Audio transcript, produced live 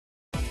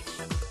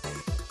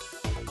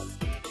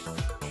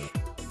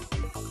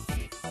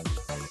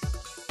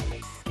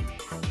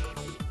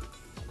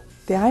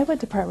The Iowa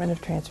Department of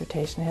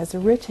Transportation has a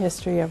rich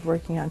history of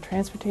working on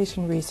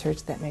transportation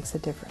research that makes a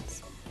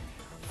difference.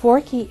 4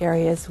 key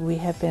areas we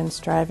have been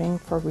striving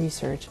for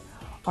research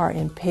are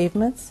in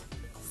pavements,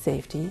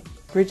 safety,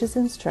 bridges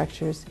and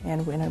structures,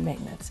 and winter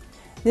maintenance.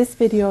 This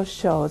video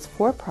shows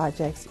 4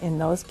 projects in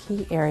those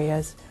key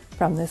areas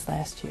from this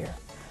last year.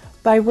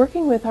 By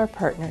working with our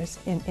partners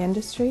in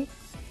industry,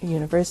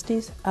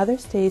 universities, other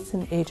states,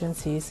 and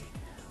agencies,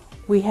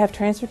 we have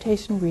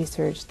transportation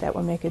research that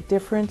will make a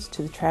difference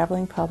to the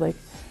traveling public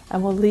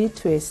and will lead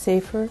to a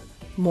safer,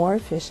 more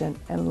efficient,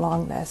 and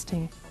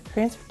long-lasting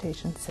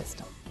transportation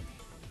system.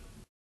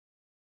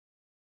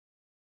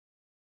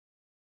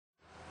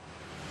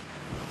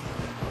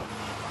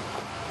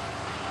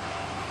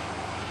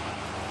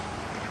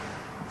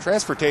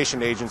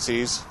 Transportation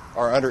agencies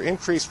are under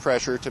increased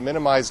pressure to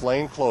minimize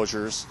lane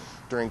closures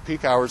during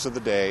peak hours of the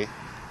day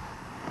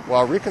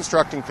while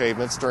reconstructing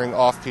pavements during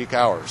off-peak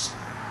hours.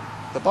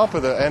 The bump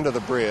at the end of the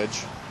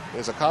bridge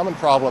is a common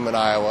problem in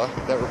Iowa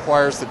that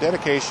requires the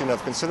dedication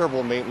of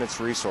considerable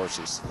maintenance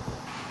resources.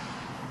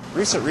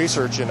 Recent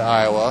research in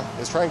Iowa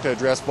is trying to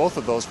address both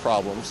of those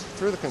problems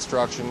through the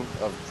construction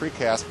of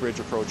precast bridge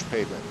approach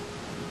pavement.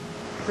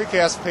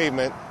 Precast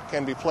pavement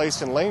can be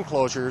placed in lane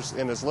closures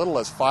in as little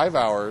as 5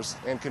 hours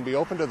and can be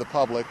opened to the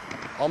public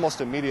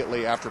almost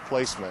immediately after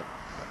placement,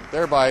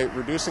 thereby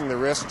reducing the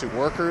risk to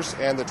workers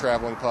and the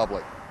traveling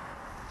public.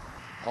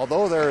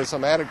 Although there is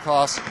some added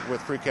cost with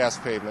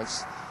precast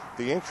pavements,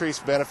 the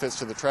increased benefits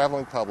to the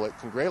traveling public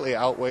can greatly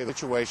outweigh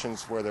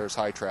situations where there's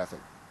high traffic.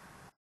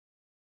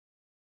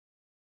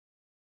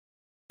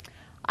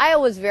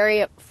 Iowa was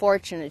very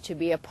fortunate to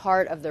be a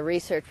part of the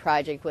research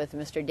project with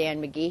Mr. Dan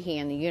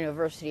McGehee and the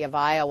University of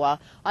Iowa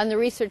on the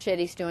research that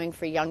he's doing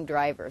for young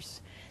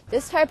drivers.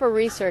 This type of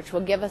research will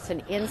give us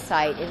an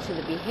insight into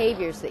the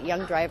behaviors that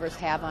young drivers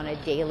have on a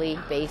daily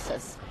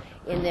basis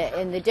in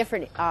the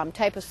different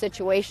type of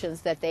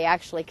situations that they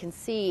actually can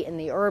see in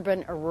the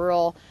urban or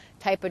rural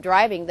type of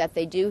driving that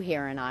they do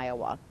here in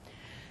Iowa.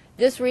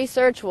 This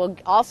research will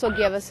also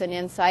give us an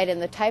insight in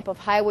the type of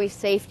highway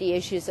safety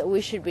issues that we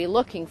should be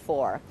looking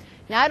for.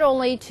 Not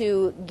only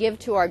to give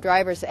to our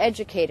drivers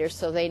educators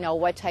so they know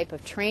what type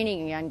of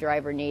training a young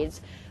driver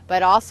needs,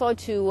 but also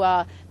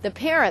to the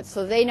parents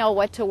so they know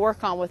what to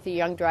work on with the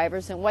young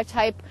drivers and what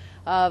type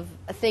of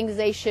things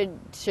they should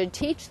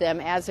teach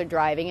them as they're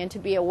driving and to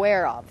be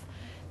aware of.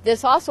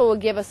 This also will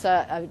give us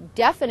a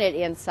definite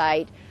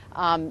insight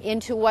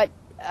into what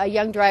a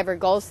young driver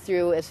goes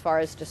through as far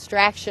as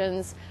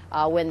distractions,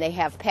 when they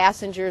have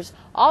passengers,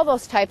 all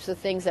those types of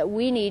things that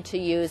we need to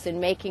use in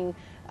making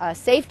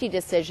safety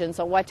decisions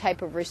on what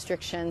type of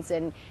restrictions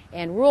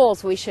and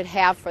rules we should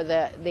have for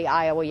the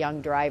Iowa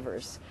young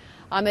drivers.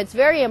 It's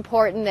very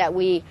important that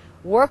we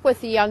work with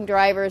the young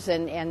drivers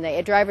and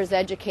the drivers'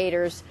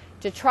 educators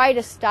to try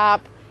to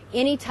stop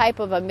any type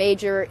of a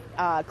major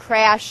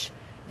crash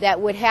that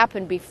would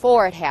happen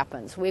before it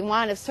happens. We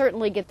want to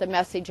certainly get the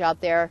message out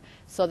there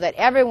so that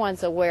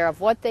everyone's aware of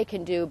what they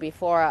can do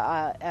before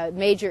a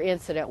major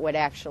incident would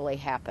actually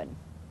happen.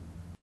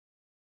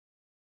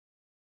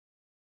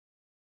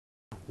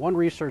 One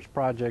research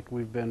project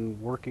we've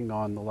been working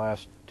on the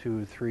last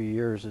 2-3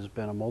 years has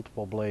been a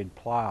multiple blade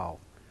plow.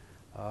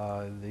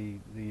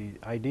 The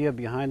idea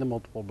behind the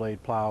multiple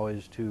blade plow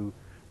is to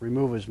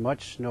remove as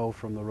much snow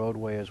from the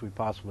roadway as we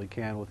possibly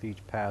can with each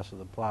pass of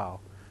the plow.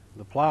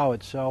 The plow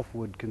itself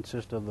would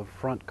consist of the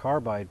front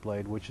carbide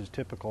blade, which is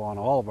typical on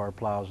all of our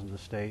plows in the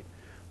state,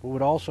 but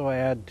would also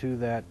add to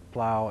that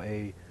plow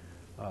a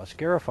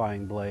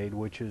scarifying blade,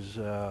 which is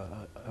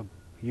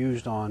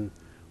used on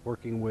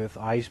working with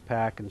ice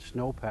pack and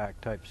snowpack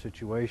type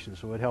situations.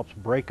 So it helps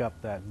break up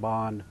that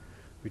bond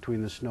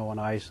between the snow and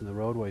ice and the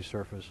roadway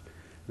surface.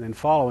 And then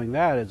following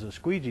that is a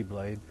squeegee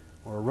blade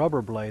or a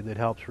rubber blade that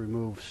helps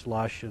remove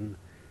slush and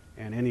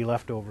any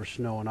leftover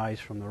snow and ice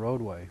from the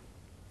roadway.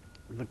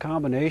 The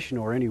combination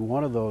or any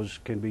one of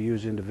those can be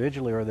used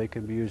individually or they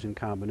can be used in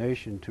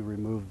combination to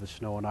remove the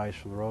snow and ice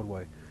from the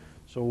roadway.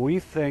 So we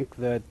think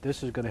that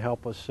this is going to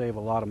help us save a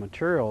lot of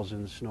materials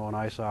in snow and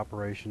ice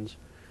operations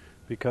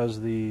because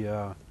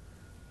the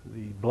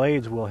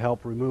blades will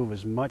help remove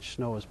as much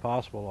snow as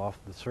possible off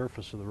the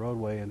surface of the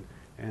roadway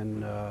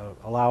and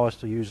allow us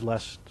to use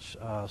less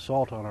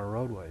salt on our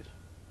roadways.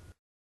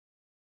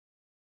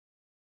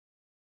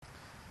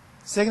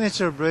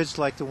 Signature bridge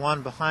like the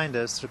one behind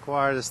us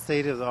requires a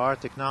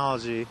state-of-the-art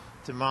technology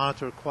to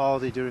monitor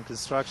quality during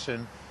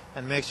construction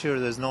and make sure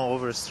there's no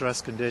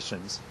overstress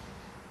conditions.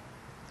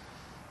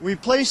 We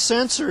placed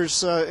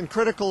sensors in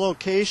critical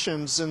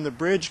locations in the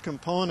bridge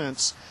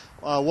components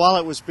while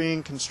it was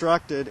being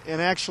constructed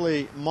and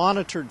actually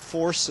monitored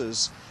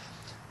forces.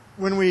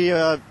 When we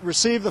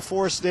received the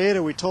force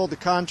data, we told the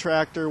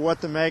contractor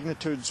what the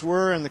magnitudes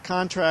were, and the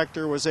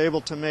contractor was able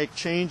to make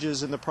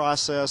changes in the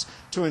process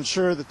to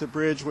ensure that the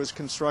bridge was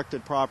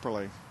constructed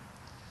properly.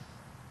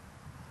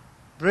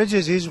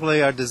 Bridges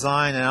usually are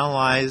designed and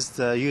analyzed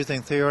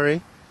using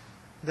theory.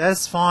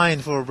 That's fine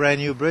for brand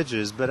new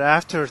bridges, but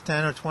after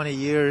 10 or 20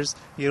 years,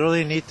 you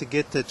really need to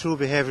get the true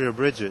behavior of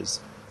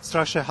bridges.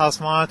 structural health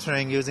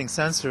monitoring using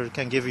sensor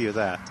can give you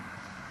that.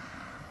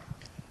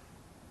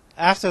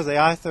 After the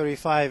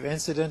I-35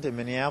 incident in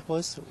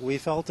Minneapolis, we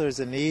felt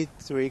there's a need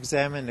to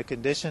re-examine the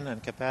condition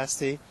and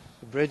capacity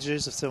of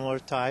bridges of similar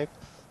type,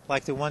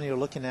 like the one you're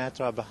looking at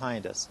right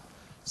behind us.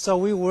 So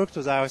we worked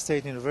with Iowa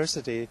State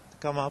University to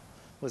come up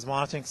with a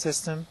monitoring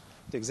system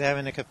to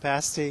examine the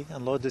capacity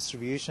and load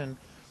distribution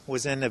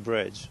within the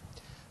bridge.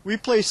 We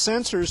placed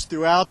sensors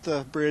throughout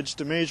the bridge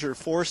to measure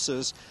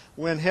forces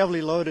when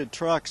heavily loaded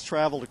trucks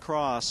traveled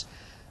across.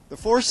 The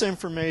force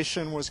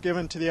information was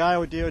given to the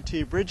Iowa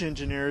DOT bridge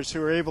engineers who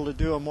were able to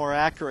do a more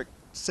accurate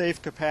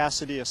safe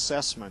capacity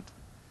assessment.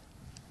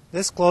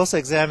 This close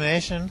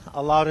examination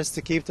allowed us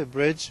to keep the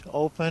bridge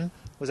open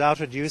without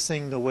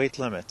reducing the weight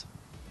limit.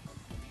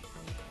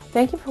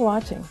 Thank you for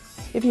watching.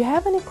 If you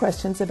have any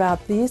questions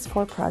about these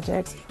 4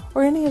 projects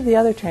or any of the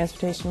other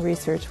transportation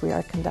research we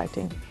are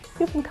conducting,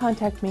 you can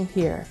contact me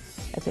here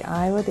at the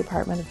Iowa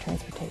Department of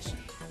Transportation.